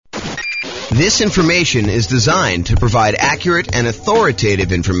This information is designed to provide accurate and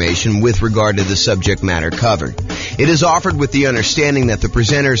authoritative information with regard to the subject matter covered. It is offered with the understanding that the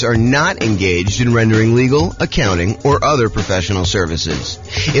presenters are not engaged in rendering legal, accounting, or other professional services.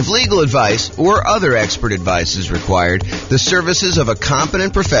 If legal advice or other expert advice is required, the services of a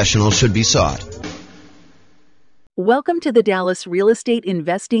competent professional should be sought. Welcome to the Dallas Real Estate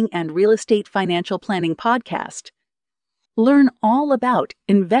Investing and Real Estate Financial Planning Podcast. Learn all about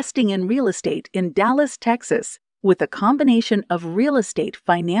investing in real estate in Dallas, Texas, with a combination of real estate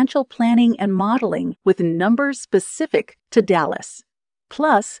financial planning and modeling with numbers specific to Dallas,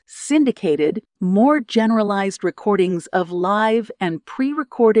 plus syndicated, more generalized recordings of live and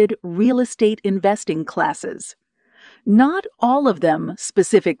pre-recorded real estate investing classes. Not all of them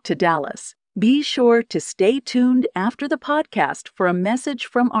specific to Dallas. Be sure to stay tuned after the podcast for a message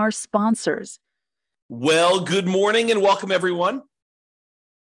from our sponsors. Well, good morning and welcome, everyone.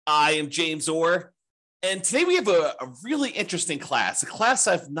 I am James Orr, and today we have a really interesting class, a class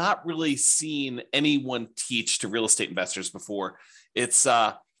I've not really seen anyone teach to real estate investors before. It's,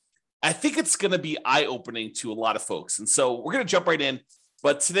 I think it's going to be eye-opening to a lot of folks, and so we're going to jump right in,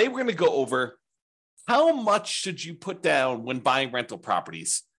 but today we're going to go over how much should you put down when buying rental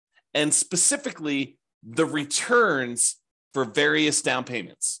properties, and specifically the returns for various down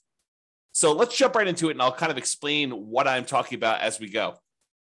payments. So let's jump right into it, and I'll kind of explain what I'm talking about as we go.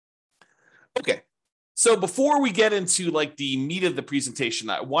 Okay, so before we get into like the meat of the presentation,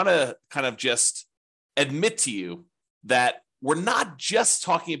 I want to kind of just admit to you that we're not just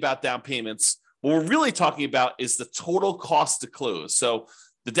talking about down payments. What we're really talking about is the total cost to close. So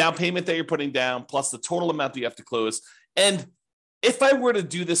the down payment that you're putting down plus the total amount that you have to close. And if I were to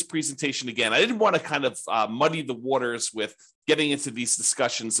do this presentation again, I didn't want to kind of muddy the waters with getting into these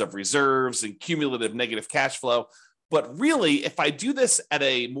discussions of reserves and cumulative negative cash flow. But really, if I do this at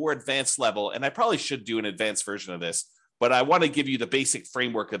a more advanced level, and I probably should do an advanced version of this, but I want to give you the basic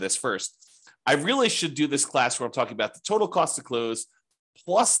framework of this first. I really should do this class where I'm talking about the total cost to close,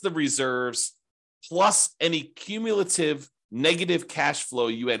 plus the reserves, plus any cumulative negative cash flow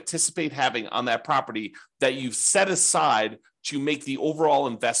you anticipate having on that property that you've set aside to make the overall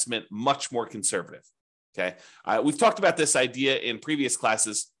investment much more conservative. Okay, we've talked about this idea in previous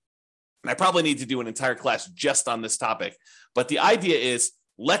classes, and I probably need to do an entire class just on this topic. But the idea is,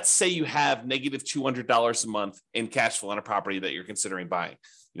 let's say you have negative $200 a month in cash flow on a property that you're considering buying.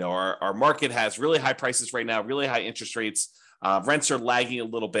 You know, our market has really high prices right now, really high interest rates. Rents are lagging a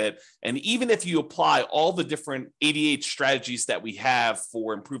little bit. And even if you apply all the different 88 strategies that we have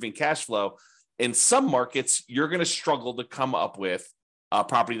for improving cash flow, in some markets, you're going to struggle to come up with a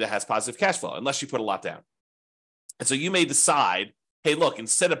property that has positive cash flow unless you put a lot down. And so you may decide, hey, look,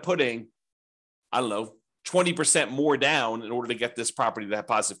 instead of putting, 20% more down in order to get this property to have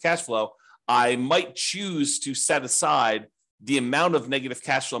positive cash flow, I might choose to set aside the amount of negative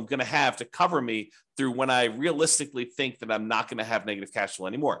cash flow I'm going to have to cover me through when I realistically think that I'm not going to have negative cash flow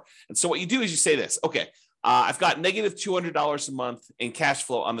anymore. And so what you do is you say this, okay, I've got negative $200 a month in cash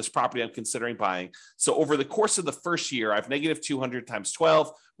flow on this property I'm considering buying. So over the course of the first year, I have negative 200 times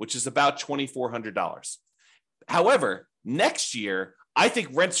 12, which is about $2,400. However, next year, I think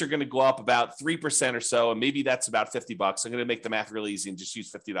rents are going to go up about 3% or so, and maybe that's about $50. I'm going to make the math really easy and just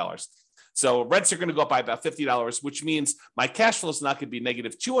use $50. So rents are going to go up by about $50, which means my cash flow is not going to be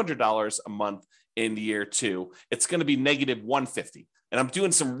negative $200 a month in year two. It's going to be negative $150. And I'm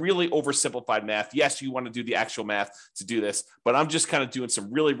doing some really oversimplified math. Yes, you want to do the actual math to do this, but I'm just kind of doing some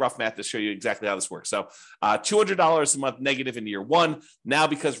really rough math to show you exactly how this works. So $200 a month negative in year one. Now,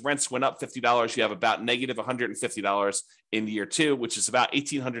 because rents went up $50, you have about negative $150 in year two, which is about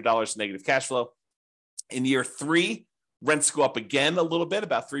 $1,800 negative cash flow. In year three, rents go up again a little bit,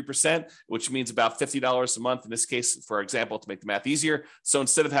 about 3%, which means about $50 a month. In this case, for example, to make the math easier. So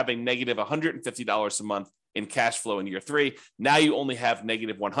instead of having negative $150 a month in cash flow in year three, now you only have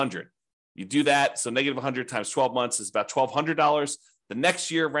negative 100. You do that. So negative 100 times 12 months is about $1,200. The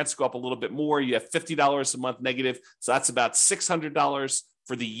next year, rents go up a little bit more. You have $50 a month negative. So that's about $600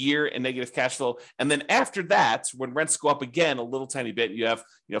 for the year in negative cash flow. And then after that, when rents go up again a little tiny bit, you have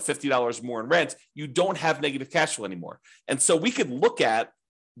 $50 more in rent, you don't have negative cash flow anymore. And so we could look at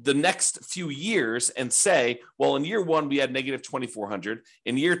the next few years and say, well, in year one, we had negative 2,400.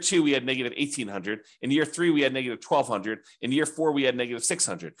 In year two, we had negative 1,800. In year three, we had negative 1,200. In year four, we had negative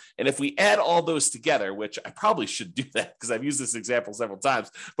 600. And if we add all those together, which I probably should do that because I've used this example several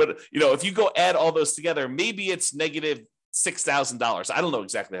times, but if you go add all those together, maybe it's negative $6,000. I don't know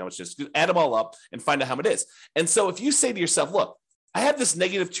exactly how much it is. Add them all up and find out how much it is. And so if you say to yourself, look, I have this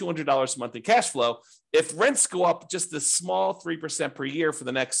negative $200 a month in cash flow. If rents go up just a small 3% per year for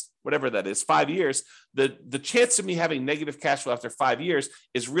the next, whatever that is, 5 years, the chance of me having negative cash flow after 5 years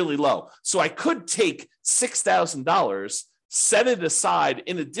is really low. So I could take $6,000, set it aside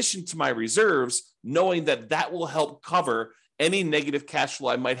in addition to my reserves, knowing that that will help cover any negative cash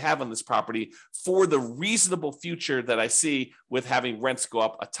flow I might have on this property for the reasonable future that I see with having rents go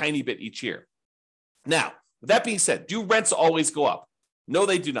up a tiny bit each year. Now, with that being said, do rents always go up? No,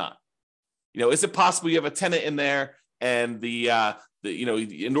 they do not. Is it possible you have a tenant in there and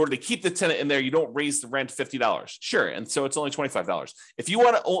in order to keep the tenant in there, you don't raise the rent $50? Sure, and so it's only $25. If you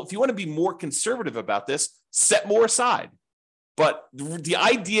want to be more conservative about this, set more aside. But the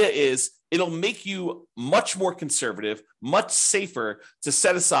idea is it'll make you much more conservative, much safer to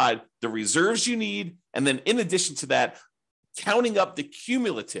set aside the reserves you need, and then in addition to that, counting up the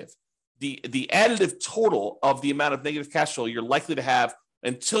cumulative, the additive total of the amount of negative cash flow you're likely to have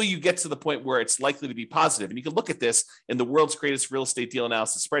until you get to the point where it's likely to be positive. And you can look at this in the world's greatest real estate deal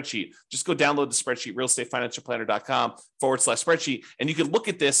analysis spreadsheet. Just go download the spreadsheet, realestatefinancialplanner.com/spreadsheet. And you can look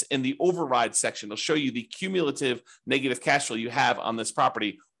at this in the override section. It'll show you the cumulative negative cash flow you have on this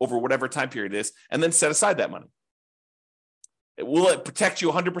property over whatever time period it is, and then set aside that money. Will it protect you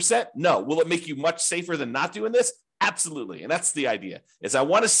 100%? No. Will it make you much safer than not doing this? Absolutely. And that's the idea, is I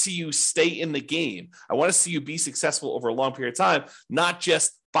want to see you stay in the game. I want to see you be successful over a long period of time, not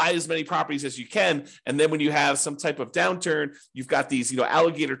just buy as many properties as you can. And then when you have some type of downturn, you've got these,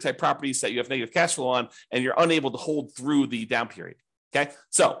 alligator type properties that you have negative cash flow on, and you're unable to hold through the down period. Okay.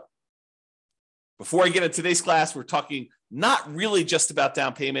 So before I get into today's class, we're talking not really just about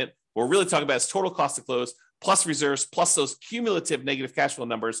down payment. What we're really talking about is total cost to close plus reserves, plus those cumulative negative cash flow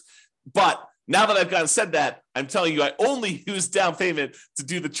numbers. But now that I've said that, I'm telling you, I only use down payment to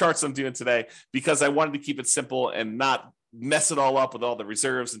do the charts I'm doing today because I wanted to keep it simple and not mess it all up with all the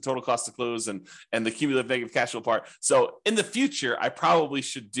reserves and total cost to close and the cumulative negative cash flow part. So in the future, I probably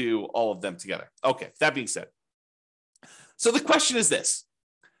should do all of them together. Okay, that being said. So the question is this: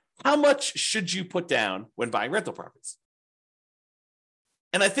 how much should you put down when buying rental properties?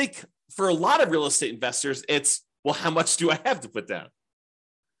 And I think for a lot of real estate investors, it's, well, how much do I have to put down?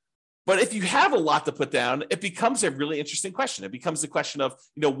 But if you have a lot to put down, it becomes a really interesting question. It becomes the question of,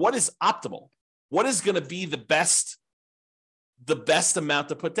 what is optimal? What is going to be the best amount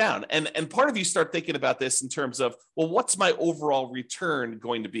to put down? And part of you start thinking about this in terms of, well, what's my overall return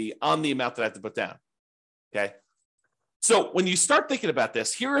going to be on the amount that I have to put down? Okay. So when you start thinking about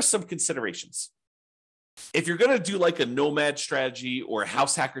this, here are some considerations. If you're going to do like a nomad strategy or a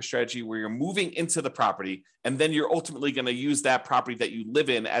house hacker strategy where you're moving into the property and then you're ultimately going to use that property that you live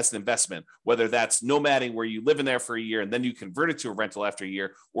in as an investment, whether that's nomading where you live in there for a year and then you convert it to a rental after a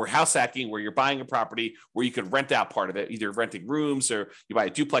year, or house hacking where you're buying a property where you could rent out part of it, either renting rooms or you buy a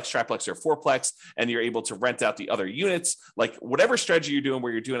duplex, triplex, or fourplex, and you're able to rent out the other units. Like whatever strategy you're doing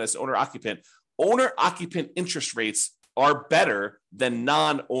where you're doing as owner-occupant interest rates are better than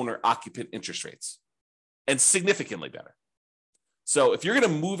non-owner occupant interest rates. And significantly better. So if you're going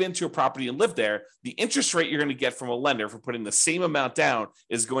to move into a property and live there, the interest rate you're going to get from a lender for putting the same amount down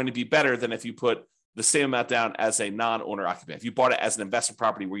is going to be better than if you put the same amount down as a non-owner occupant, if you bought it as an investment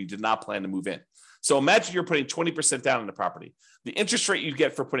property where you did not plan to move in. So imagine you're putting 20% down in the property. The interest rate you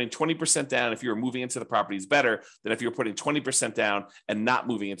get for putting 20% down if you're moving into the property is better than if you're putting 20% down and not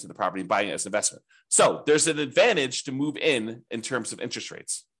moving into the property and buying it as an investment. So there's an advantage to move in terms of interest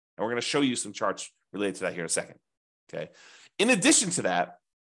rates. And we're going to show you some charts related to that here in a second. Okay. In addition to that,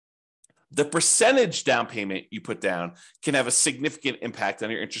 the percentage down payment you put down can have a significant impact on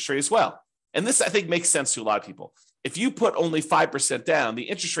your interest rate as well. And this, I think, makes sense to a lot of people. If you put only 5% down, the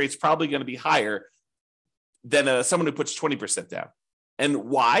interest rate is probably going to be higher than someone who puts 20% down. And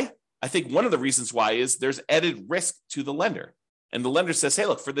why? I think one of the reasons why is there's added risk to the lender. And the lender says, hey,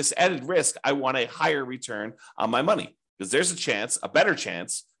 look, for this added risk, I want a higher return on my money because there's a better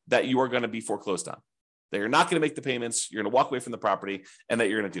chance that you are going to be foreclosed on, that you're not going to make the payments, you're going to walk away from the property, and that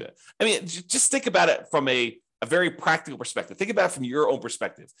you're going to do it. I mean, just think about it from a very practical perspective. Think about it from your own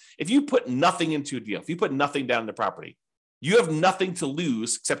perspective. If you put nothing into a deal, if you put nothing down in the property, you have nothing to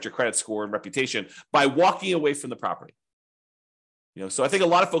lose except your credit score and reputation by walking away from the property. So I think a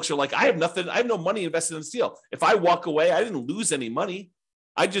lot of folks are like, I have no money invested in this deal. If I walk away, I didn't lose any money.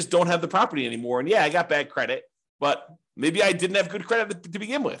 I just don't have the property anymore. And yeah, I got bad credit, but maybe I didn't have good credit to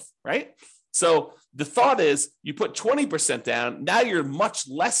begin with, right? So the thought is you put 20% down, now you're much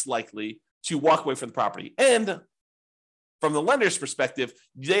less likely to walk away from the property. And from the lender's perspective,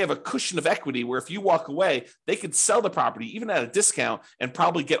 they have a cushion of equity where if you walk away, they could sell the property even at a discount and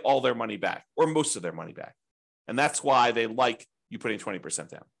probably get all their money back or most of their money back. And that's why they like you put in 20%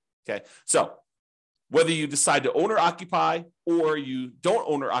 down. Okay. So whether you decide to own or occupy, or you don't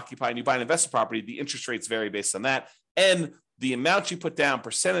own or occupy and you buy an investment property, the interest rates vary based on that. And the amount you put down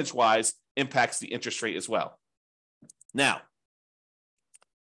percentage-wise impacts the interest rate as well. Now,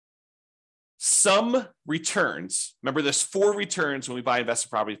 some returns, remember there's 4 returns when we buy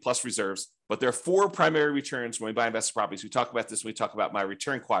investment properties plus reserves, but there are 4 primary returns when we buy investment properties. We talk about this when we talk about my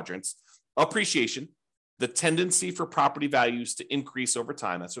return quadrants. Appreciation, the tendency for property values to increase over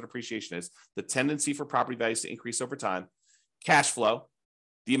time. That's what appreciation is. The tendency for property values to increase over time. Cash flow,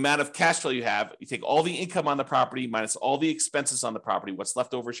 the amount of cash flow you have. You take all the income on the property minus all the expenses on the property. What's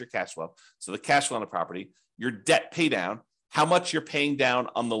left over is your cash flow. So the cash flow on the property, your debt pay down, how much you're paying down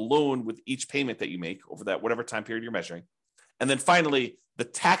on the loan with each payment that you make over that whatever time period you're measuring. And then finally, the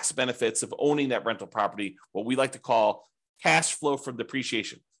tax benefits of owning that rental property, what we like to call cash flow from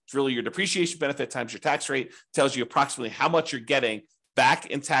depreciation. It's really your depreciation benefit times your tax rate, tells you approximately how much you're getting back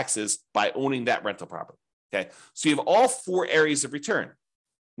in taxes by owning that rental property. Okay, so you have all 4 areas of return.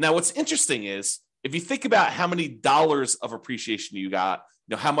 Now, what's interesting is if you think about how many dollars of appreciation you got,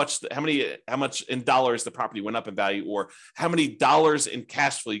 how much in dollars the property went up in value, or how many dollars in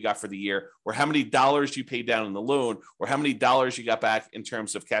cash flow you got for the year, or how many dollars you paid down in the loan, or how many dollars you got back in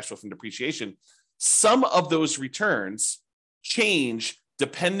terms of cash flow from depreciation, some of those returns change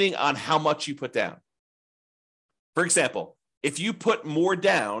depending on how much you put down. For example, if you put more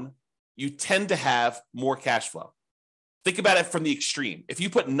down, you tend to have more cash flow. Think about it from the extreme. If you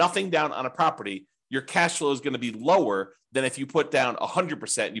put nothing down on a property, your cash flow is going to be lower than if you put down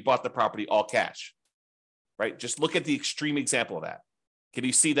 100% and you bought the property all cash, right? Just look at the extreme example of that. Can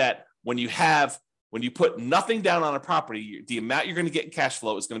you see that when you put nothing down on a property, the amount you're going to get in cash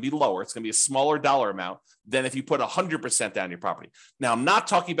flow is going to be lower. It's going to be a smaller dollar amount than if you put 100% down your property. Now, I'm not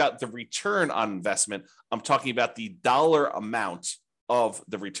talking about the return on investment. I'm talking about the dollar amount of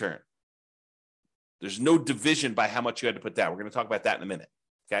the return. There's no division by how much you had to put down. We're going to talk about that in a minute.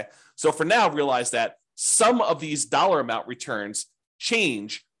 Okay. So for now, realize that some of these dollar amount returns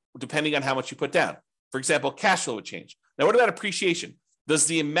change depending on how much you put down. For example, cash flow would change. Now, what about appreciation? Does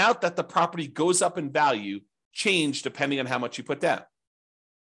the amount that the property goes up in value change depending on how much you put down?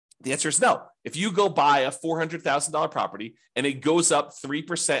 The answer is no. If you go buy a $400,000 property and it goes up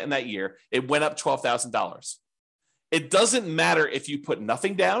 3% in that year, it went up $12,000. It doesn't matter if you put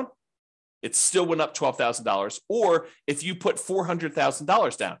nothing down, it still went up $12,000. Or if you put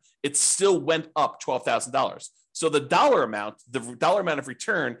 $400,000 down, it still went up $12,000. So the dollar amount of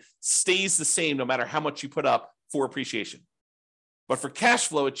return stays the same no matter how much you put up for appreciation. But for cash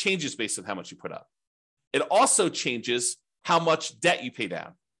flow, it changes based on how much you put up. It also changes how much debt you pay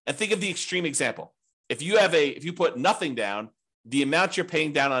down. And think of the extreme example. If you put nothing down, the amount you're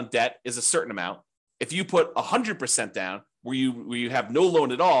paying down on debt is a certain amount. If you put 100% down, where you have no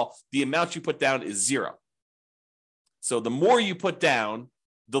loan at all, the amount you put down is 0. So the more you put down,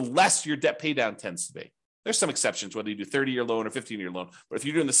 the less your debt pay down tends to be. There's some exceptions, whether you do 30-year loan or 15-year loan, but if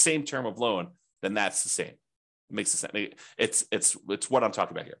you're doing the same term of loan, then that's the same. It makes sense. It's what I'm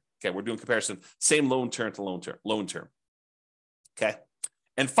talking about here. Okay, we're doing comparison, same loan term to loan term. Okay,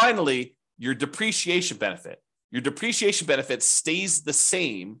 and finally, your depreciation benefit. Your depreciation benefit stays the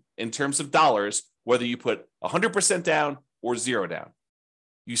same in terms of dollars, whether you put 100% down or 0 down.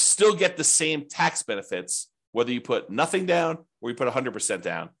 You still get the same tax benefits, whether you put nothing down or you put 100%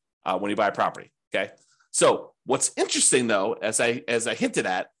 down when you buy a property. Okay. So what's interesting though, as I hinted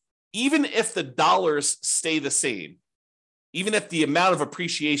at, even if the dollars stay the same, even if the amount of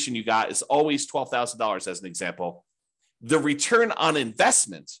appreciation you got is always $12,000 as an example, the return on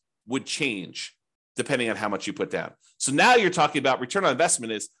investment would change depending on how much you put down. So now you're talking about return on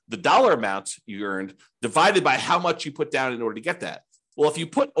investment is the dollar amount you earned divided by how much you put down in order to get that. Well, if you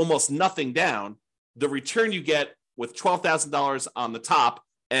put almost nothing down, the return you get with $12,000 on the top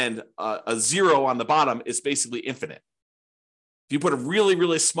and a 0 on the bottom is basically infinite. If you put a really,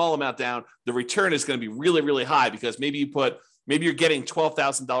 really small amount down, the return is going to be really, really high because maybe you're getting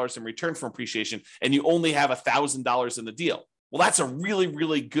 $12,000 in return from appreciation and you only have $1,000 in the deal. Well, that's a really,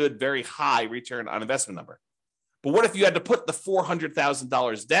 really good, very high return on investment number. But what if you had to put the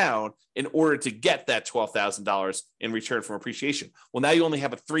 $400,000 down in order to get that $12,000 in return from appreciation? Well, now you only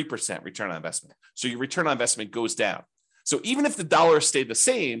have a 3% return on investment. So your return on investment goes down. So even if the dollars stay the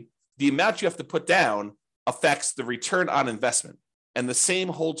same, the amount you have to put down affects the return on investment. And the same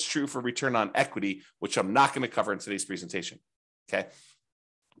holds true for return on equity, which I'm not going to cover in today's presentation. Okay.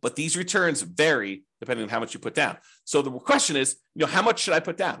 But these returns vary depending on how much you put down. So the question is, how much should I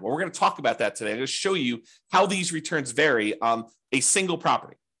put down? Well, we're going to talk about that today. I'm going to show you how these returns vary on a single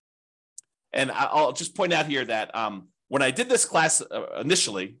property. And I'll just point out here that When I did this class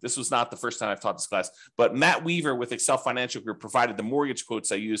initially, this was not the first time I've taught this class, but Matt Weaver with Excel Financial Group provided the mortgage quotes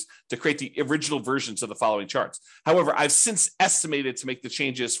I used to create the original versions of the following charts. However, I've since estimated to make the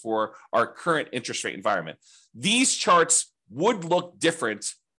changes for our current interest rate environment. These charts would look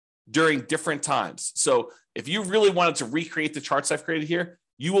different during different times. So if you really wanted to recreate the charts I've created here,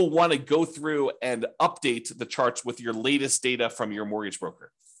 you will want to go through and update the charts with your latest data from your mortgage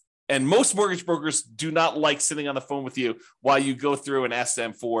broker. And most mortgage brokers do not like sitting on the phone with you while you go through and ask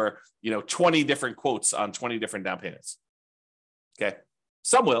them for, 20 different quotes on 20 different down payments. Okay.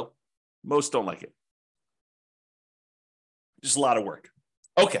 Some will, most don't like it. Just a lot of work.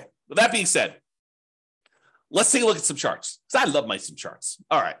 Okay. With that being said, let's take a look at some charts, because I love some charts.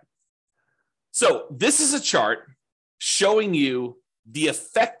 All right. So this is a chart showing you the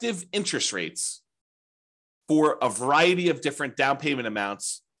effective interest rates for a variety of different down payment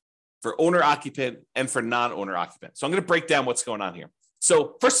amounts for owner occupant and for non-owner occupant. So I'm going to break down what's going on here.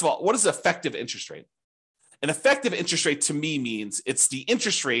 So first of all, what is effective interest rate? An effective interest rate to me means it's the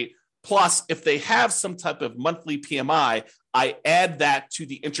interest rate plus if they have some type of monthly PMI, I add that to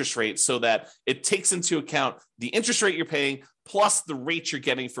the interest rate so that it takes into account the interest rate you're paying plus the rate you're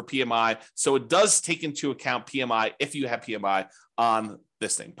getting for PMI. So it does take into account PMI if you have PMI on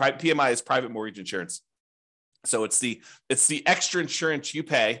this thing. PMI is private mortgage insurance. So it's the extra insurance you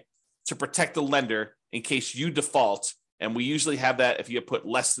pay to protect the lender in case you default. And we usually have that if you put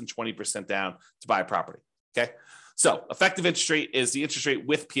less than 20% down to buy a property. Okay. So effective interest rate is the interest rate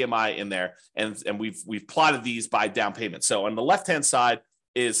with PMI in there. And we've plotted these by down payment. So on the left-hand side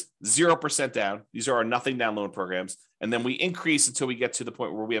is 0% down. These are our nothing down loan programs. And then we increase until we get to the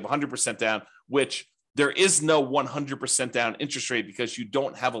point where we have 100% down, which there is no 100% down interest rate because you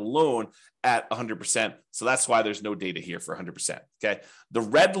don't have a loan at 100%. So that's why there's no data here for 100%. Okay. The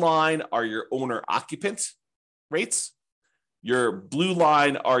red line are your owner occupant rates. Your blue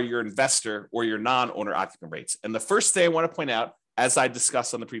line are your investor or your non-owner occupant rates. And the first thing I want to point out, as I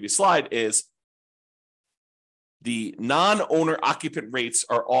discussed on the previous slide, is the non-owner occupant rates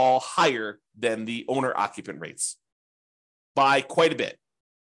are all higher than the owner occupant rates by quite a bit.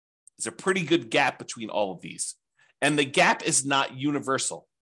 There's a pretty good gap between all of these. And the gap is not universal,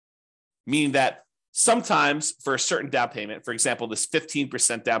 meaning that sometimes for a certain down payment, for example, this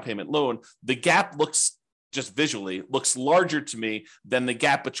 15% down payment loan, the gap looks just visually looks larger to me than the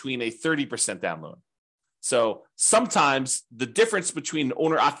gap between a 30% down loan. So sometimes the difference between an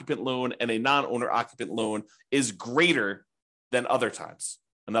owner occupant loan and a non-owner occupant loan is greater than other times.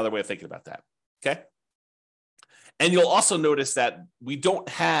 Another way of thinking about that. Okay. And you'll also notice that we don't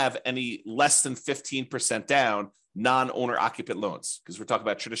have any less than 15% down non-owner occupant loans because we're talking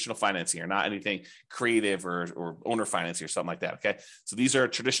about traditional financing or not anything creative or owner financing or something like that. Okay. So these are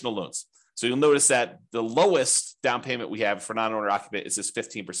traditional loans. So you'll notice that the lowest down payment we have for non-owner occupant is this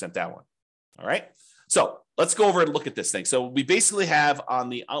 15% down one. All right. So let's go over and look at this thing. So we basically have on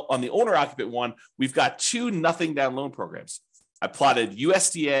the owner occupant one, we've got two nothing down loan programs. I plotted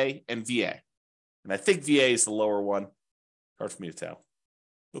USDA and VA. And I think VA is the lower one. Hard for me to tell.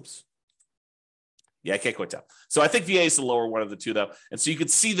 Oops. Yeah, I can't quite tell. So I think VA is the lower one of the two, though. And so you can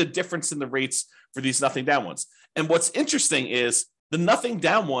see the difference in the rates for these nothing down ones. And what's interesting is the nothing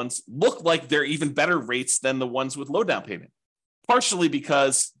down ones look like they're even better rates than the ones with low down payment, partially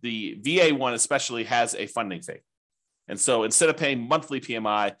because the VA one especially has a funding fee. And so instead of paying monthly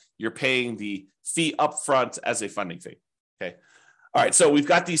PMI, you're paying the fee upfront as a funding fee. Okay. All right. So we've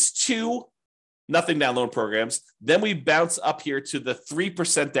got these two nothing down loan programs. Then we bounce up here to the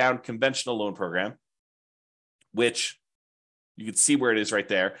 3% down conventional loan program, which you can see where it is right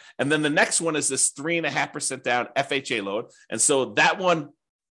there. And then the next one is this 3.5% down FHA loan. And so that one,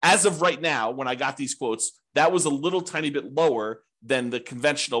 as of right now, when I got these quotes, that was a little tiny bit lower than the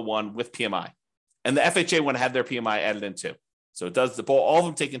conventional one with PMI. And the FHA one had their PMI added in too. So it does all of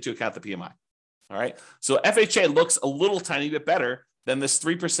them take into account the PMI. All right. So FHA looks a little tiny bit better than this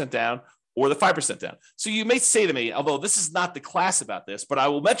 3% down or the 5% down. So you may say to me, although this is not the class about this, but I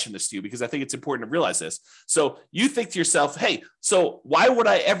will mention this to you because I think it's important to realize this. So you think to yourself, hey, so why would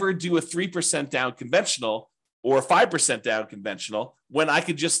I ever do a 3% down conventional or a 5% down conventional when I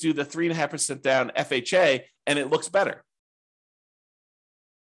could just do the 3.5% down FHA and it looks better?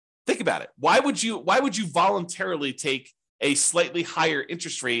 Think about it. Why would you voluntarily take a slightly higher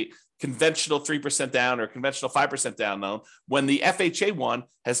interest rate conventional 3% down or conventional 5% down loan when the FHA one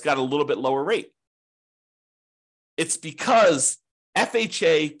has got a little bit lower rate? It's because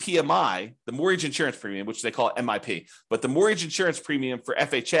FHA PMI, the mortgage insurance premium, which they call MIP, but the mortgage insurance premium for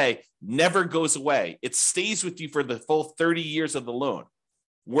FHA never goes away. It stays with you for the full 30 years of the loan.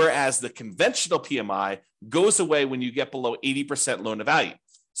 whereas the conventional PMI goes away when you get below 80% loan to value.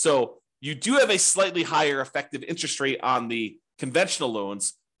 So you do have a slightly higher effective interest rate on the conventional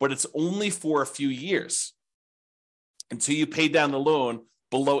loans, but it's only for a few years until you pay down the loan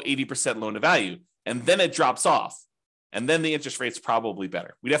below 80% loan to value. And then it drops off. And then the interest rate's probably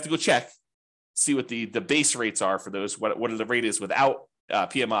better. We'd have to go check, see what the base rates are for those, what the rate is without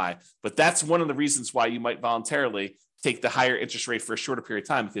PMI. But that's one of the reasons why you might voluntarily take the higher interest rate for a shorter period of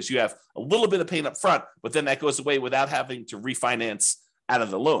time, because you have a little bit of pain up front, but then that goes away without having to refinance out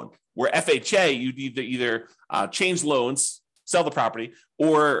of the loan. Where FHA, you need to either change loans, sell the property,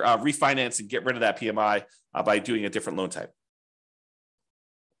 or refinance and get rid of that PMI by doing a different loan type.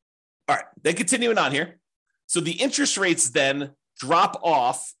 All right, then continuing on here. So the interest rates then drop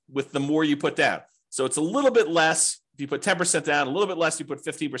off with the more you put down. So it's a little bit less if you put 10% down, a little bit less if you put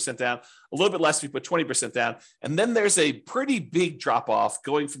 15% down, a little bit less if you put 20% down. And then there's a pretty big drop off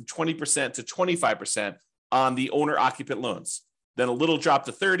going from 20% to 25% on the owner-occupant loans. Then a little drop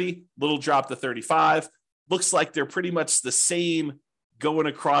to 30, little drop to 35. Looks like they're pretty much the same going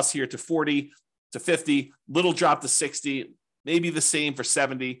across here to 40 to 50, little drop to 60, maybe the same for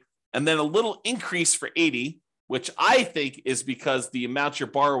 70, and then a little increase for 80, which I think is because the amount you're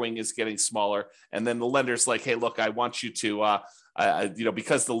borrowing is getting smaller. And then the lender's like, hey, look, I want you to,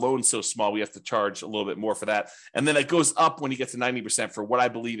 because the loan's so small, we have to charge a little bit more for that. And then it goes up when you get to 90% for what I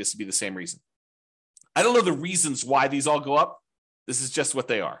believe is to be the same reason. I don't know the reasons why these all go up. This is just what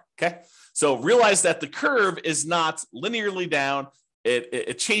they are, okay? So realize that the curve is not linearly down.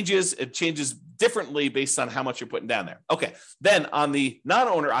 It changes differently based on how much you're putting down there. Okay, then on the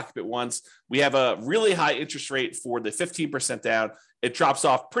non-owner occupant ones, we have a really high interest rate for the 15% down. It drops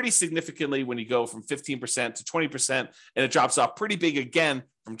off pretty significantly when you go from 15% to 20%, and it drops off pretty big again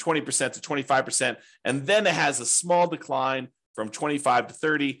from 20% to 25%. And then it has a small decline from 25 to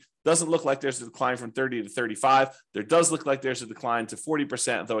 30. Doesn't look like there's a decline from 30 to 35. There does look like there's a decline to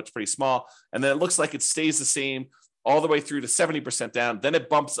 40%, though it's pretty small. And then it looks like it stays the same all the way through to 70% down. Then it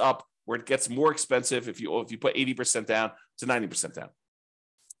bumps up where it gets more expensive if you put 80% down to 90% down.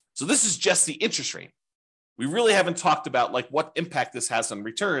 So this is just the interest rate. We really haven't talked about like what impact this has on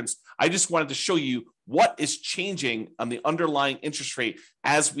returns. I just wanted to show you what is changing on the underlying interest rate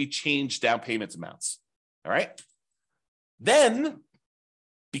as we change down payment amounts. All right. Then,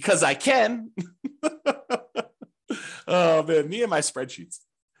 because I can, oh man, me and my spreadsheets.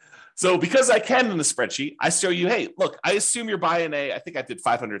 So because I can in the spreadsheet, I show you, hey, look, I assume you're buying I think I did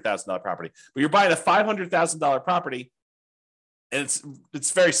 $500,000 property, but you're buying a $500,000 property, and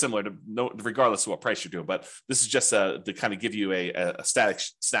it's very similar to regardless of what price you're doing, but this is just to kind of give you a static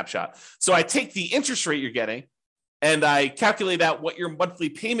snapshot. So I take the interest rate you're getting, and I calculate out what your monthly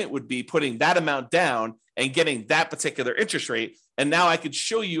payment would be, putting that amount down and getting that particular interest rate. And now I could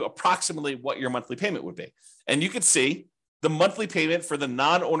show you approximately what your monthly payment would be. And you could see the monthly payment for the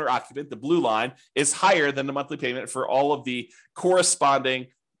non-owner occupant, the blue line, is higher than the monthly payment for all of the corresponding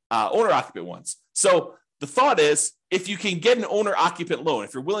owner occupant ones. So the thought is, if you can get an owner occupant loan,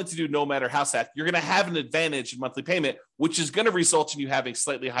 if you're willing to do no matter house hack, you're going to have an advantage in monthly payment, which is going to result in you having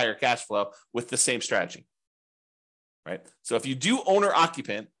slightly higher cash flow with the same strategy. Right? So if you do owner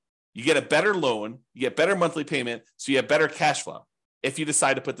occupant, you get a better loan, you get better monthly payment, so you have better cash flow if you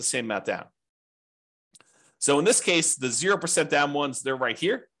decide to put the same amount down. So in this case, the 0% down ones, they're right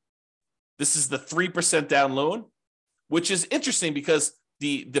here. This is the 3% down loan, which is interesting because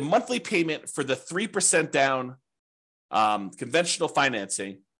the monthly payment for the 3% down conventional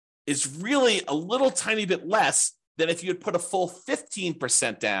financing is really a little tiny bit less than if you had put a full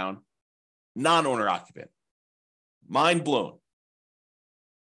 15% down non-owner occupant. Mind blown.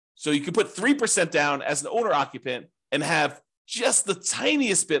 So you could put 3% down as an owner occupant and have just the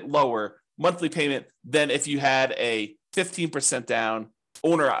tiniest bit lower monthly payment than if you had a 15% down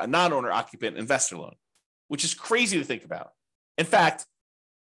non-owner occupant investor loan, which is crazy to think about. In fact,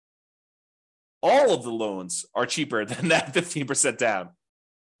 all of the loans are cheaper than that 15% down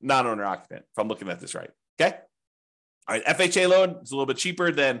non-owner occupant, if I'm looking at this right. Okay. All right. FHA loan is a little bit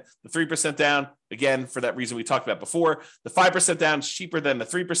cheaper than the 3% down. Again, for that reason we talked about before. The 5% down is cheaper than the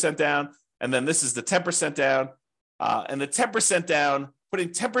 3% down. And then this is the 10% down. And the 10% down, putting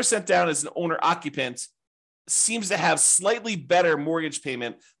 10% down as an owner occupant seems to have slightly better mortgage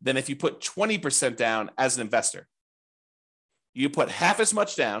payment than if you put 20% down as an investor. You put half as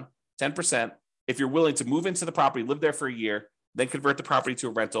much down, 10%, if you're willing to move into the property, live there for a year, then convert the property to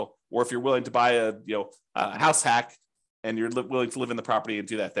a rental, or if you're willing to buy a house hack and you're willing to live in the property and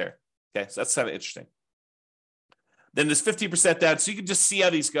do that there. Okay, so that's kind of interesting. Then there's 50% down, so you can just see how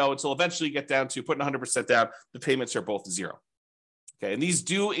these go until eventually you get down to putting 100% down. The payments are both zero. Okay, and these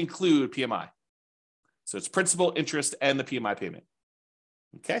do include PMI. So it's principal, interest, and the PMI payment.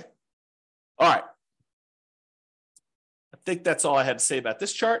 Okay. All right. I think that's all I had to say about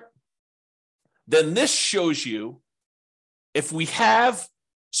this chart. Then this shows you if we have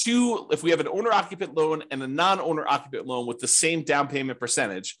an owner-occupant loan and a non-owner-occupant loan with the same down payment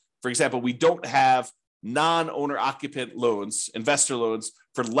percentage. For example, we don't have non-owner-occupant loans, investor loans,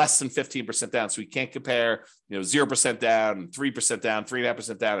 for less than 15% down. So we can't compare, 0% down, 3% down,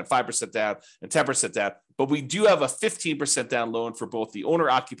 3.5% down, and 5% down, and 10% down. But we do have a 15% down loan for both the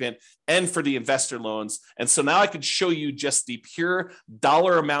owner-occupant and for the investor loans. And so now I could show you just the pure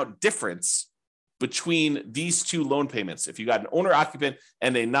dollar amount difference between these two loan payments, if you got an owner-occupant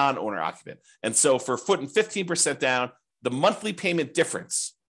and a non-owner-occupant. And so for putting 15% down, the monthly payment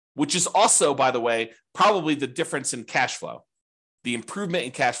difference, which is also, by the way, probably the difference in cash flow, the improvement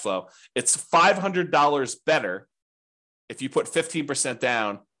in cash flow, it's $500 better if you put 15%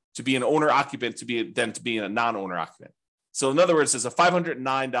 down to be an owner-occupant than to be a non-owner-occupant. So in other words, there's a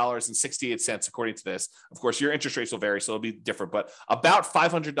 $509.68 according to this. Of course, your interest rates will vary, so it'll be different, but about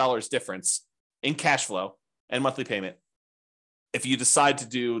 $500 difference in cash flow and monthly payment if you decide to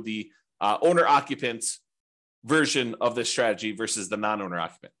do the owner-occupant version of this strategy versus the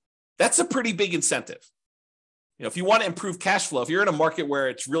non-owner-occupant. That's a pretty big incentive. If you want to improve cash flow, if you're in a market where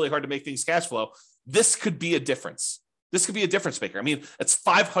it's really hard to make things cash flow, this could be a difference. This could be a difference maker. I mean, it's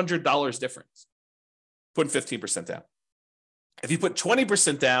 $500 difference, putting 15% down. If you put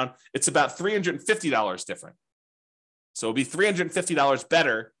 20% down, it's about $350 different. So it'll be $350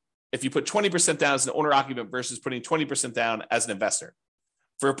 better if you put 20% down as an owner-occupant versus putting 20% down as an investor.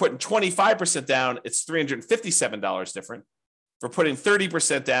 For putting 25% down, it's $357 different. For putting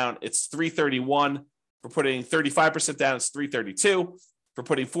 30% down, it's $331. For putting 35% down, it's $332. For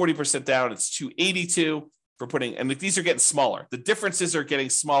putting 40% down, it's $282. And these are getting smaller. The differences are getting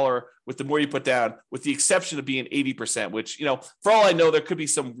smaller with the more you put down, with the exception of being 80%, which, for all I know, there could be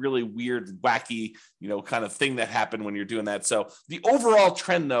some really weird, wacky, kind of thing that happened when you're doing that. So the overall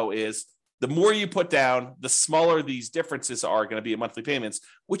trend, though, is the more you put down, the smaller these differences are going to be in monthly payments,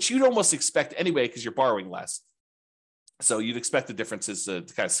 which you'd almost expect anyway because you're borrowing less. So you'd expect the differences to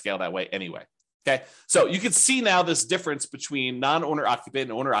kind of scale that way anyway. Okay, so you can see now this difference between non-owner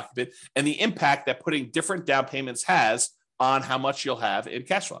occupant and owner occupant and the impact that putting different down payments has on how much you'll have in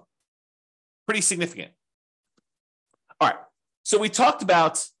cash flow. Pretty significant. All right, so we talked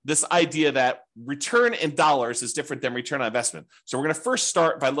about this idea that return in dollars is different than return on investment. So we're going to first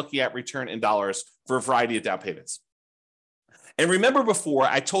start by looking at return in dollars for a variety of down payments. And remember before,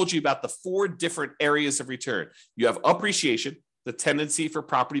 I told you about the 4 different areas of return. You have appreciation, the tendency for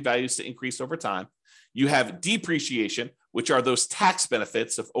property values to increase over time. You have depreciation, which are those tax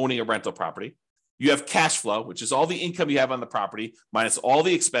benefits of owning a rental property. You have cash flow, which is all the income you have on the property minus all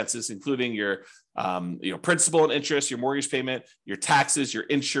the expenses, including your principal and interest, your mortgage payment, your taxes, your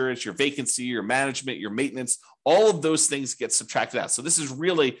insurance, your vacancy, your management, your maintenance. All of those things get subtracted out. So this is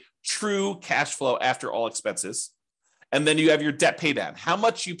really true cash flow after all expenses. And then you have your debt pay down, how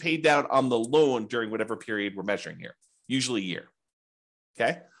much you paid down on the loan during whatever period we're measuring here, usually a year.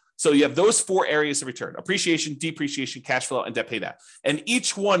 Okay. So you have those 4 areas of return: appreciation, depreciation, cash flow, and debt pay down. And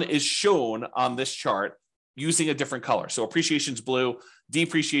each one is shown on this chart using a different color. So appreciation is blue,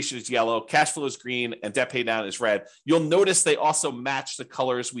 depreciation is yellow, cash flow is green, and debt pay down is red. You'll notice they also match the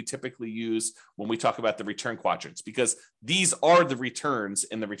colors we typically use when we talk about the return quadrants, because these are the returns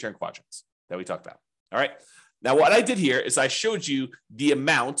in the return quadrants that we talked about. All right. Now, what I did here is I showed you the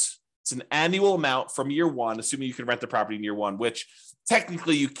amount. It's an annual amount from year 1, assuming you can rent the property in year 1, which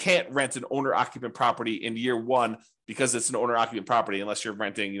technically you can't rent an owner-occupant property in year 1 because it's an owner-occupant property unless you're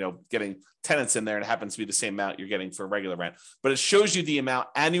renting, getting tenants in there, and it happens to be the same amount you're getting for regular rent. But it shows you the amount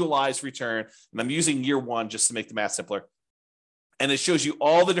annualized return, and I'm using year 1 just to make the math simpler. And it shows you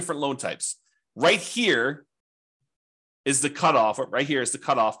all the different loan types. Right here is the cutoff. Right here is the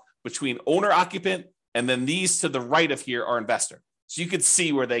cutoff between owner-occupant, and then these to the right of here are investor. So you could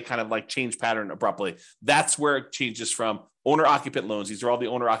see where they kind of like change pattern abruptly. That's where it changes from owner-occupant loans. These are all the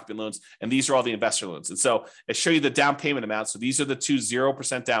owner-occupant loans, and these are all the investor loans. And so I show you the down payment amount. So these are the 2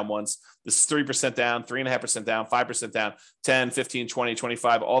 0% down ones. This is 3% down, 3.5% down, 5% down, 10, 15, 20,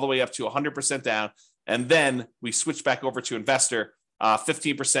 25, all the way up to 100% down. And then we switch back over to investor,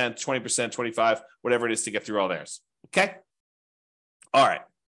 15%, 20%, 25, whatever it is to get through all theirs. Okay? All right.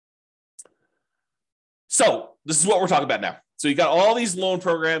 So this is what we're talking about now. So you got all these loan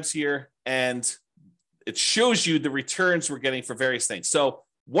programs here, and it shows you the returns we're getting for various things. So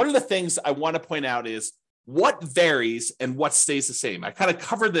one of the things I want to point out is what varies and what stays the same. I kind of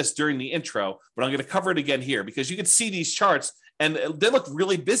covered this during the intro, but I'm going to cover it again here because you can see these charts and they look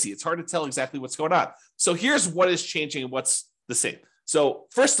really busy. It's hard to tell exactly what's going on. So here's what is changing and what's the same. So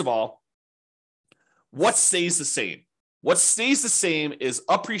first of all, what stays the same? What stays the same is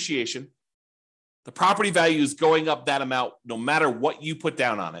appreciation. The property value is going up that amount no matter what you put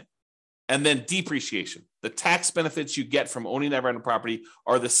down on it. And then depreciation. The tax benefits you get from owning that rental property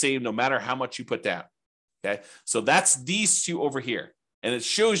are the same no matter how much you put down. Okay, so that's these two over here. And it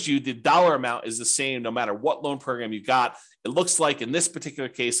shows you the dollar amount is the same no matter what loan program you got. It looks like in this particular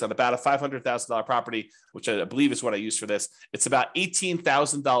case on about a $500,000 property, which I believe is what I use for this, it's about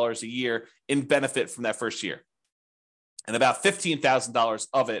 $18,000 a year in benefit from that first year. And about $15,000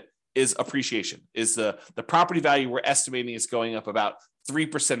 of it is appreciation, is the property value we're estimating is going up about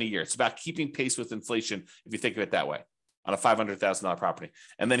 3% a year. It's about keeping pace with inflation, if you think of it that way, on a $500,000 property.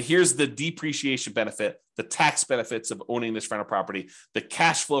 And then here's the depreciation benefit, the tax benefits of owning this rental property, the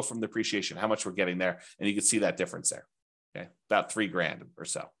cash flow from depreciation, how much we're getting there. And you can see that difference there. Okay, about $3,000 or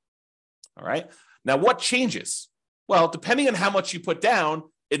so. All right. Now, what changes? Well, depending on how much you put down,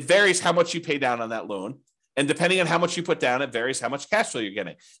 it varies how much you pay down on that loan. And depending on how much you put down, it varies how much cash flow you're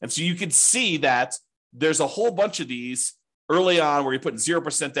getting. And so you can see that there's a whole bunch of these early on where you put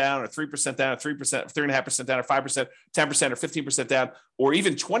 0% down or 3% down or 3%, 3.5% down or 5%, 10% or 15% down, or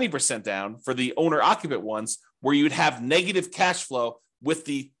even 20% down for the owner occupant ones where you'd have negative cash flow with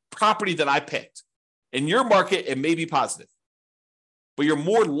the property that I picked. In your market, it may be positive, but you're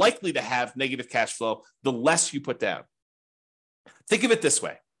more likely to have negative cash flow the less you put down. Think of it this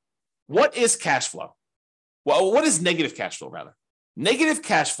way. What is cash flow? Well, what is negative cash flow, rather? Negative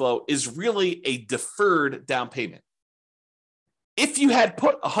cash flow is really a deferred down payment. If you had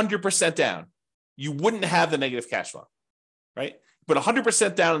put 100% down, you wouldn't have the negative cash flow, right? Put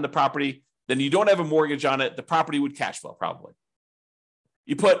 100% down in the property, then you don't have a mortgage on it, the property would cash flow probably.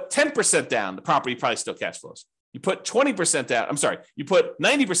 You put 10% down, the property probably still cash flows. You put 20% down, you put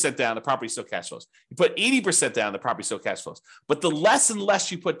 90% down, the property still cash flows. You put 80% down, the property still cash flows. But the less and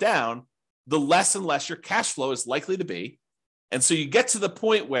less you put down, the less and less your cash flow is likely to be. And so you get to the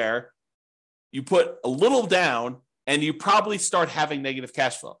point where you put a little down and you probably start having negative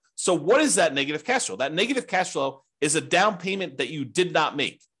cash flow. So what is that negative cash flow? That negative cash flow is a down payment that you did not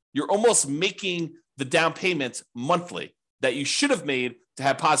make. You're almost making the down payment monthly that you should have made to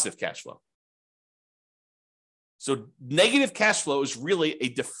have positive cash flow. So negative cash flow is really a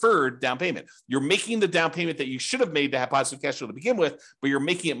deferred down payment. You're making the down payment that you should have made to have positive cash flow to begin with, but you're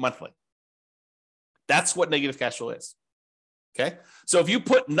making it monthly. That's what negative cash flow is. Okay. So if you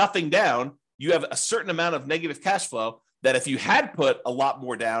put nothing down, you have a certain amount of negative cash flow that if you had put a lot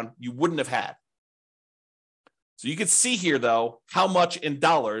more down, you wouldn't have had. So you can see here, though, how much in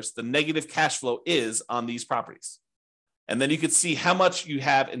dollars the negative cash flow is on these properties. And then you can see how much you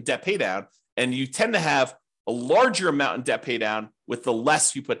have in debt pay down. And you tend to have a larger amount in debt pay down with the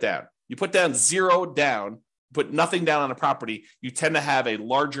less you put down. You put down zero down, put nothing down on a property, you tend to have a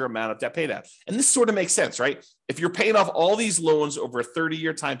larger amount of debt pay down. And this sort of makes sense, right? If you're paying off all these loans over a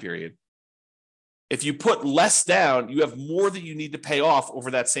 30-year time period, if you put less down, you have more that you need to pay off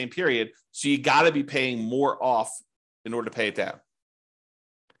over that same period. So you got to be paying more off in order to pay it down.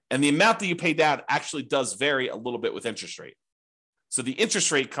 And the amount that you pay down actually does vary a little bit with interest rate. So the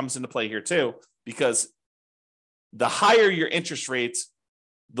interest rate comes into play here too, because the higher your interest rates,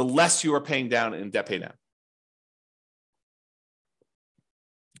 the less you are paying down in debt pay down.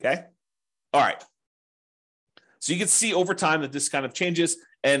 Okay. All right. So you can see over time that this kind of changes.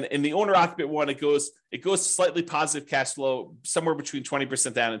 And in the owner occupant one, it goes slightly positive cash flow, somewhere between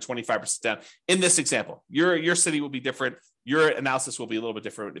 20% down and 25% down. In this example, your city will be different. Your analysis will be a little bit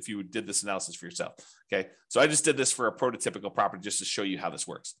different if you did this analysis for yourself. Okay. So I just did this for a prototypical property just to show you how this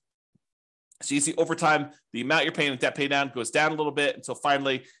works. So you see over time, the amount you're paying in debt pay down goes down a little bit until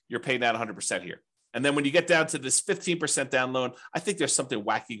finally you're paying down 100% here. And then when you get down to this 15% down loan, I think there's something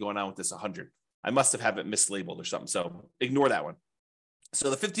wacky going on with this 100. I must have it mislabeled or something. So ignore that one. So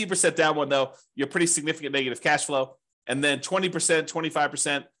the 15% down one, though, you have pretty significant negative cash flow. And then 20%,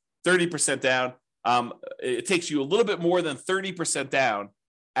 25%, 30% down. It takes you a little bit more than 30% down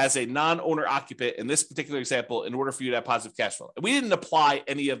as a non-owner occupant in this particular example in order for you to have positive cash flow. And we didn't apply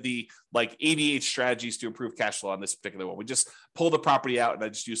any of the like 88 strategies to improve cash flow on this particular one. We just pulled the property out and I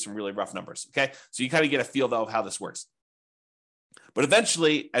just used some really rough numbers. Okay. So you kind of get a feel though of how this works. But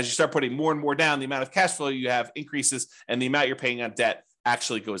eventually, as you start putting more and more down, the amount of cash flow you have increases and the amount you're paying on debt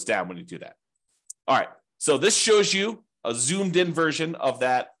actually goes down when you do that. All right. So this shows you a zoomed in version of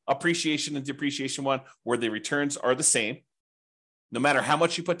that appreciation and depreciation one where the returns are the same. No matter how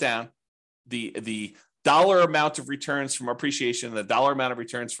much you put down, the dollar amount of returns from appreciation and the dollar amount of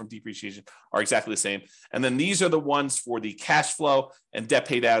returns from depreciation are exactly the same. And then these are the ones for the cash flow and debt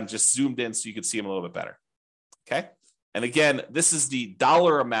pay down, just zoomed in so you can see them a little bit better. Okay. And again, this is the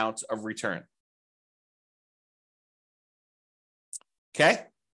dollar amount of return. Okay.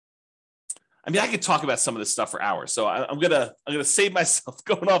 I mean, I could talk about some of this stuff for hours. So I'm gonna save myself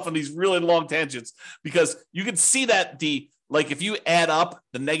going off on these really long tangents, because you can see that if you add up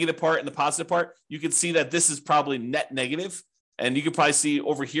the negative part and the positive part, you can see that this is probably net negative. And you can probably see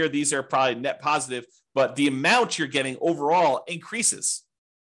over here, these are probably net positive, but the amount you're getting overall increases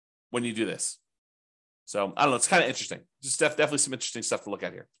when you do this. So I don't know, it's kind of interesting. Just definitely some interesting stuff to look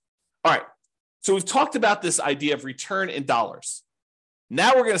at here. All right. So we've talked about this idea of return in dollars.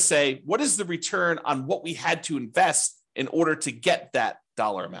 Now we're going to say, what is the return on what we had to invest in order to get that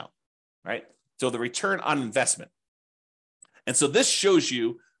dollar amount, right? So the return on investment. And so this shows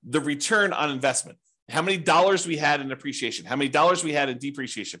you the return on investment. How many dollars we had in appreciation, how many dollars we had in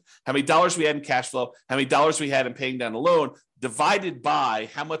depreciation, how many dollars we had in cash flow, how many dollars we had in paying down a loan, divided by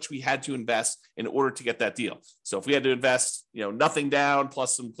how much we had to invest in order to get that deal. So if we had to invest, nothing down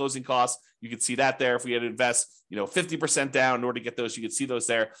plus some closing costs, you could see that there. If we had to invest, 50% down in order to get those, you could see those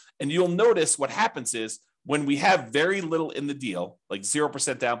there. And you'll notice what happens is when we have very little in the deal, like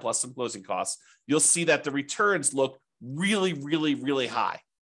 0% down plus some closing costs, you'll see that the returns look really, really, really high,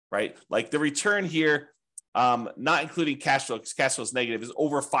 right? Like the return here, not including cash flow, because cash flow is negative, is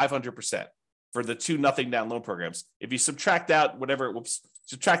over 500%. For the two nothing down loan programs. If you subtract out whatever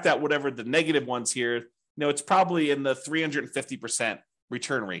the negative ones here, it's probably in the 350%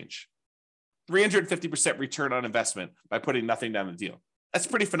 return range. 350% return on investment by putting nothing down the deal. That's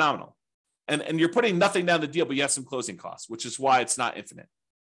pretty phenomenal. And you're putting nothing down the deal, but you have some closing costs, which is why it's not infinite.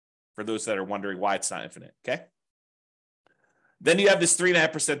 For those that are wondering why it's not infinite, okay? Then you have this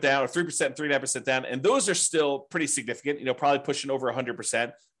 3.5% down, or 3% and 3.5% down, and those are still pretty significant, probably pushing over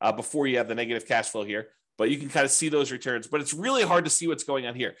 100% before you have the negative cash flow here. But you can kind of see those returns, but it's really hard to see what's going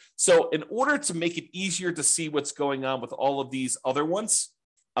on here. So in order to make it easier to see what's going on with all of these other ones,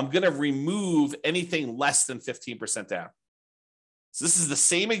 I'm going to remove anything less than 15% down. So this is the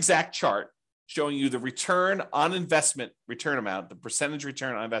same exact chart showing you the return on investment return amount, the percentage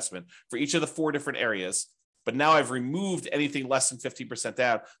return on investment for each of the four different areas. But now I've removed anything less than 15%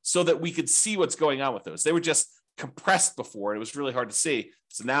 down so that we could see what's going on with those. They were just compressed before, and it was really hard to see.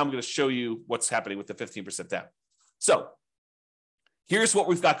 So now I'm going to show you what's happening with the 15% down. So here's what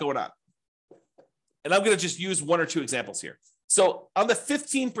we've got going on. And I'm going to just use one or two examples here. So on the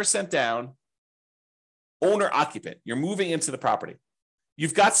 15% down, owner occupant, you're moving into the property.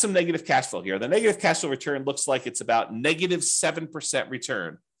 You've got some negative cash flow here. The negative cash flow return looks like it's about negative 7%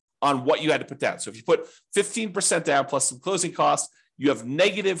 return on what you had to put down. So if you put 15% down plus some closing costs, you have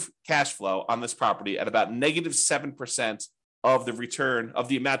negative cash flow on this property at about negative 7% of the return of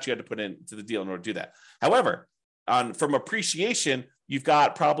the amount you had to put into the deal in order to do that. However, from appreciation, you've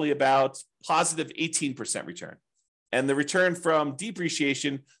got probably about positive 18% return. And the return from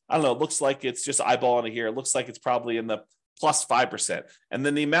depreciation, I don't know, it looks like it's just eyeballing it here. It looks like it's probably in the plus 5%. And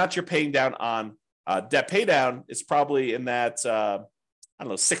then the amount you're paying down on debt pay down is probably in that,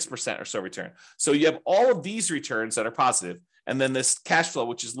 6% or so return. So you have all of these returns that are positive, and then this cash flow,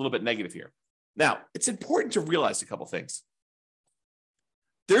 which is a little bit negative here. Now, it's important to realize a couple things.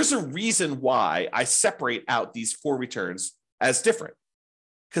 There's a reason why I separate out these four returns as different,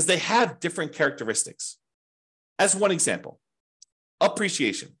 because they have different characteristics. As one example,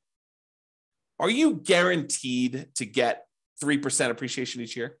 appreciation. Are you guaranteed to get 3% appreciation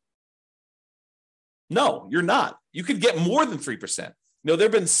each year? No, you're not. You could get more than 3%. There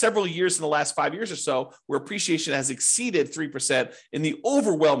have been several years in the last 5 years or so where appreciation has exceeded 3% in the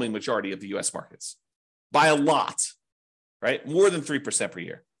overwhelming majority of the US markets by a lot, right? More than 3% per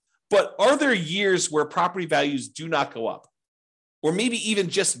year. But are there years where property values do not go up? Or maybe even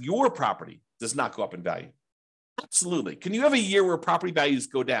just your property does not go up in value? Absolutely. Can you have a year where property values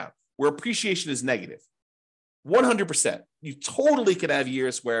go down, where appreciation is negative? 100%. You totally could have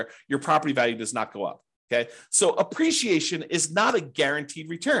years where your property value does not go up. Okay. So appreciation is not a guaranteed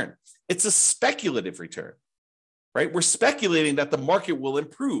return. It's a speculative return, right? We're speculating that the market will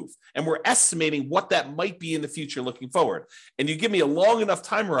improve, and we're estimating what that might be in the future looking forward. And you give me a long enough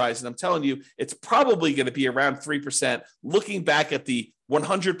time horizon, I'm telling you, it's probably going to be around 3%, looking back at the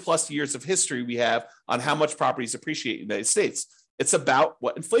 100 plus years of history we have on how much properties appreciate in the United States. It's about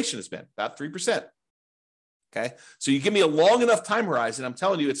what inflation has been, about 3%. Okay. So you give me a long enough time horizon, I'm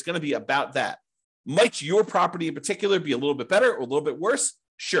telling you, it's going to be about that. Might your property in particular be a little bit better or a little bit worse?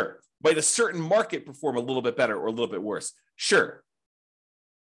 Sure. Might a certain market perform a little bit better or a little bit worse? Sure.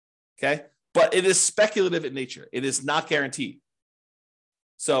 Okay. but it is speculative in nature. It is not guaranteed.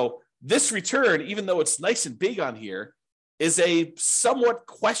 So this return, even though it's nice and big on here, is a somewhat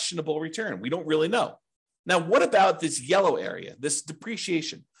questionable return. We don't really know. Now, what about this yellow area, this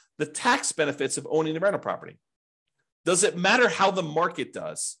depreciation, the tax benefits of owning the rental property? Does it matter how the market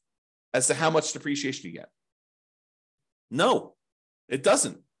does as to how much depreciation you get? No, it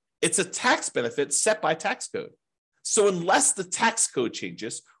doesn't. It's a tax benefit set by tax code. So unless the tax code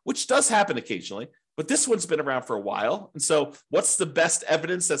changes, which does happen occasionally, but this one's been around for a while. And so what's the best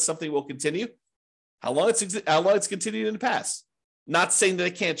evidence that something will continue? How long it's continued in the past. Not saying that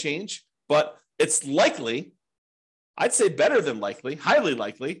it can't change, but it's likely, I'd say better than likely, highly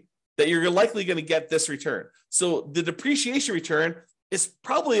likely, that you're likely going to get this return. So the depreciation return is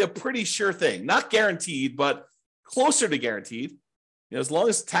probably a pretty sure thing. Not guaranteed, but closer to guaranteed. As long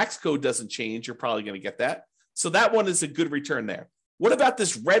as tax code doesn't change, you're probably going to get that. So that one is a good return there. What about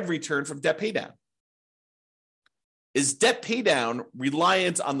this red return from debt paydown? Is debt paydown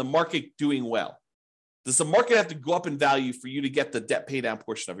reliant on the market doing well? Does the market have to go up in value for you to get the debt paydown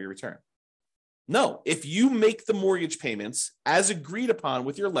portion of your return? No. If you make the mortgage payments as agreed upon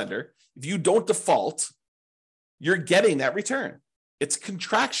with your lender, if you don't default, you're getting that return. It's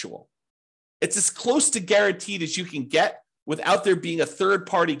contractual. It's as close to guaranteed as you can get without there being a third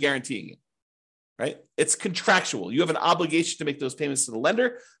party guaranteeing it. Right? It's contractual. You have an obligation to make those payments to the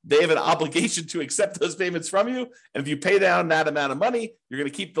lender. They have an obligation to accept those payments from you. And if you pay down that amount of money, you're going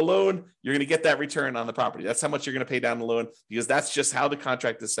to keep the loan. You're going to get that return on the property. That's how much you're going to pay down the loan, because that's just how the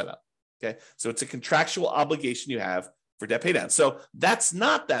contract is set up. Okay. So it's a contractual obligation you have for debt paydown. So that's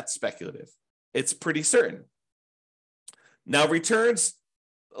not that speculative. It's pretty certain. Now, returns,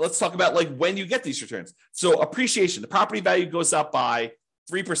 let's talk about like when you get these returns. So appreciation, the property value goes up by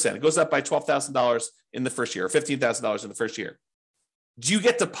 3%. It goes up by $12,000 in the first year, or $15,000 in the first year. Do you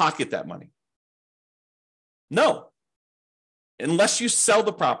get to pocket that money? No. Unless you sell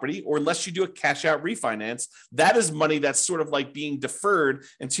the property or unless you do a cash out refinance, that is money that's sort of like being deferred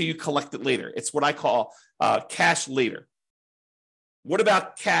until you collect it later. It's what I call cash later. What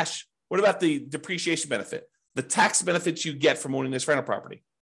about cash? What about the depreciation benefit? The tax benefits you get from owning this rental property.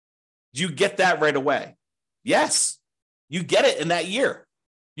 Do you get that right away? Yes. You get it in that year.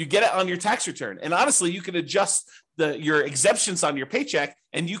 You get it on your tax return. And honestly, you can adjust your exemptions on your paycheck,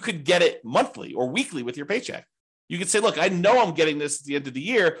 and you could get it monthly or weekly with your paycheck. You could say, look, I know I'm getting this at the end of the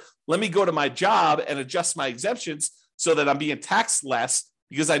year. Let me go to my job and adjust my exemptions so that I'm being taxed less,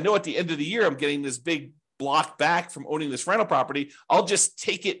 because I know at the end of the year, I'm getting this big block back from owning this rental property. I'll just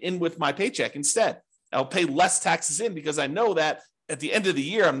take it in with my paycheck instead. I'll pay less taxes in because I know that at the end of the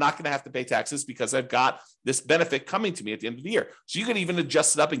year, I'm not going to have to pay taxes because I've got this benefit coming to me at the end of the year. So you can even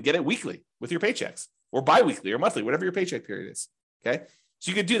adjust it up and get it weekly with your paychecks, or biweekly or monthly, whatever your paycheck period is. Okay. So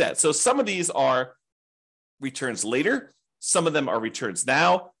you could do that. So some of these are returns later. Some of them are returns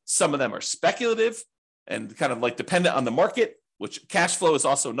now. Some of them are speculative and kind of like dependent on the market, which cash flow is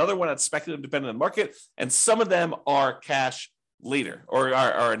also another one that's speculative, dependent on the market. And some of them are cash later, or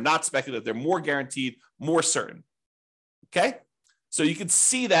are not speculative. They're more guaranteed, more certain. Okay. So you can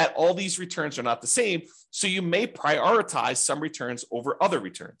see that all these returns are not the same. So you may prioritize some returns over other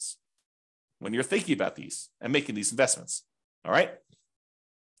returns when you're thinking about these and making these investments. All right.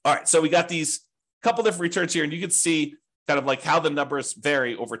 All right. So we got these couple different returns here, and you can see kind of like how the numbers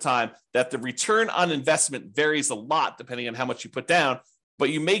vary over time, that the return on investment varies a lot depending on how much you put down, but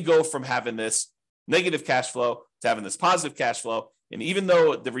you may go from having this negative cash flow to having this positive cash flow. And even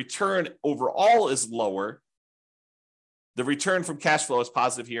though the return overall is lower, the return from cash flow is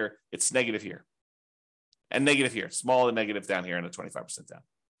positive here, it's negative here, and negative here, small and negative down here, and a 25% down.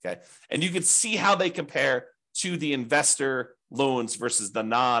 Okay. And you can see how they compare to the investor loans versus the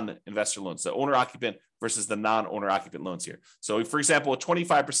non-investor loans, the owner-occupant versus the non-owner-occupant loans here. So, for example, a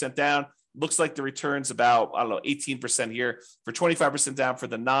 25% down looks like the return's about, 18% here. For 25% down for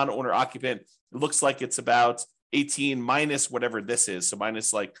the non-owner-occupant, it looks like it's about 18 minus whatever this is. So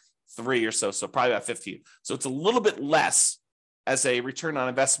minus like 3 or so probably about 15. So it's a little bit less as a return on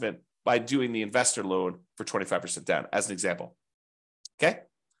investment by doing the investor loan for 25% down, as an example. Okay.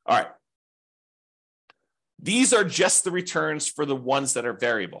 All right. These are just the returns for the ones that are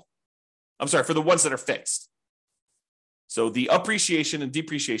variable. For the ones that are fixed. So the appreciation and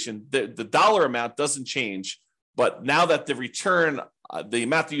depreciation, the dollar amount doesn't change, but now that the return, the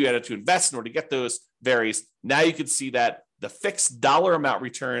amount that you had to invest in order to get those varies, now you can see that the fixed dollar amount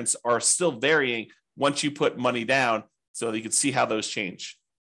returns are still varying once you put money down, so you can see how those change,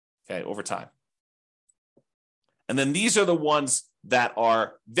 okay, over time. And then these are the ones that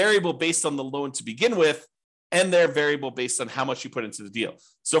are variable based on the loan to begin with, and they're variable based on how much you put into the deal.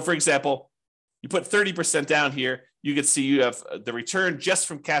 So for example, You put 30% down here, you can see you have the return just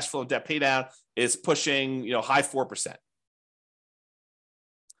from cash flow and debt pay down is pushing, high 4%.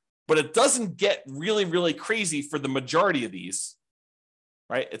 But it doesn't get really, really crazy for the majority of these,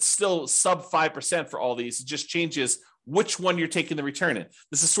 right? It's still sub 5% for all these. It just changes which one you're taking the return in.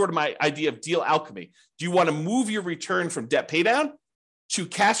 This is sort of my idea of deal alchemy. Do you want to move your return from debt pay down to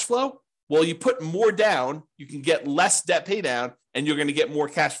cash flow? Well, you put more down, you can get less debt pay down, and you're going to get more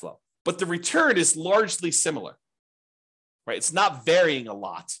cash flow. But the return is largely similar, right? It's not varying a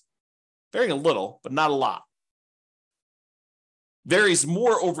lot, varying a little, but not a lot. Varies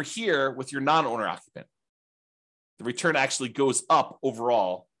more over here with your non-owner occupant. The return actually goes up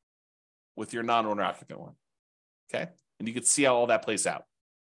overall with your non-owner occupant one. Okay. And you can see how all that plays out.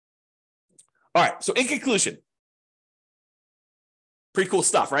 All right. So in conclusion, pretty cool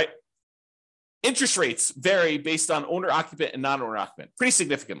stuff, right? Interest rates vary based on owner occupant and non-owner occupant pretty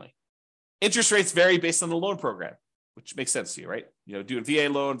significantly. Interest rates vary based on the loan program, which makes sense to you, right? Doing VA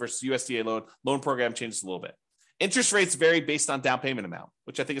loan versus USDA loan program changes a little bit. Interest rates vary based on down payment amount,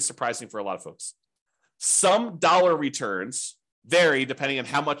 which I think is surprising for a lot of folks. Some dollar returns vary depending on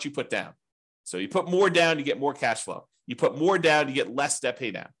how much you put down. So you put more down, you get more cash flow. You put more down, you get less debt pay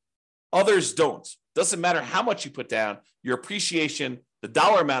down. Others don't. Doesn't matter how much you put down, your appreciation, the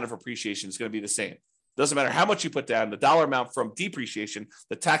dollar amount of appreciation is going to be the same. Doesn't matter how much you put down, the dollar amount from depreciation,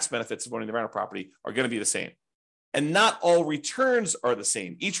 the tax benefits of owning the rental property are going to be the same. And not all returns are the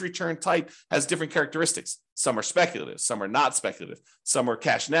same. Each return type has different characteristics. Some are speculative, some are not speculative. Some are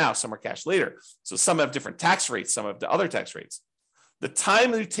cash now, some are cash later. So some have different tax rates, some have the other tax rates. The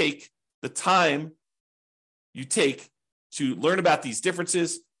time you take to learn about these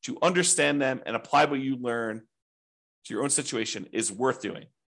differences, to understand them and apply what you learn to your own situation is worth doing.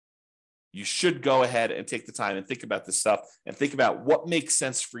 You should go ahead and take the time and think about this stuff and think about what makes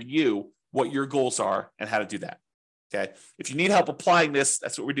sense for you, what your goals are, and how to do that. Okay. If you need help applying this,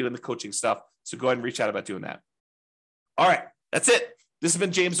 that's what we do in the coaching stuff. So go ahead and reach out about doing that. All right. That's it. This has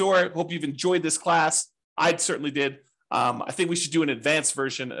been James Orr. Hope you've enjoyed this class. I certainly did. I think we should do an advanced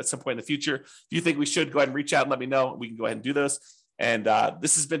version at some point in the future. If you think we should, go ahead and reach out and let me know. We can go ahead and do those. And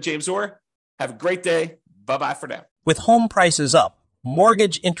this has been James Orr. Have a great day. Bye-bye for now. With home prices up,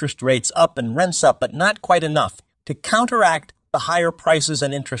 mortgage interest rates up, and rents up, but not quite enough to counteract the higher prices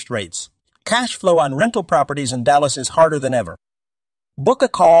and interest rates, cash flow on rental properties in Dallas is harder than ever. Book a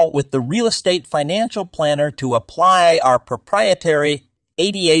call with the Real Estate Financial Planner to apply our proprietary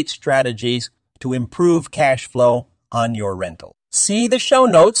 88 strategies to improve cash flow on your rental. See the show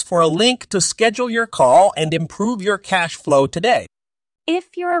notes for a link to schedule your call and improve your cash flow today.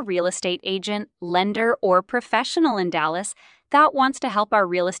 If you're a real estate agent, lender, or professional in Dallas that wants to help our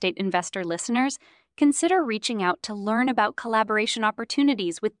real estate investor listeners, consider reaching out to learn about collaboration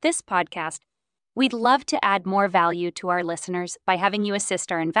opportunities with this podcast. We'd love to add more value to our listeners by having you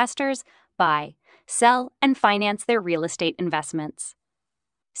assist our investors buy, sell, and finance their real estate investments.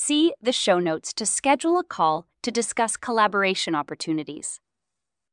 See the show notes to schedule a call to discuss collaboration opportunities.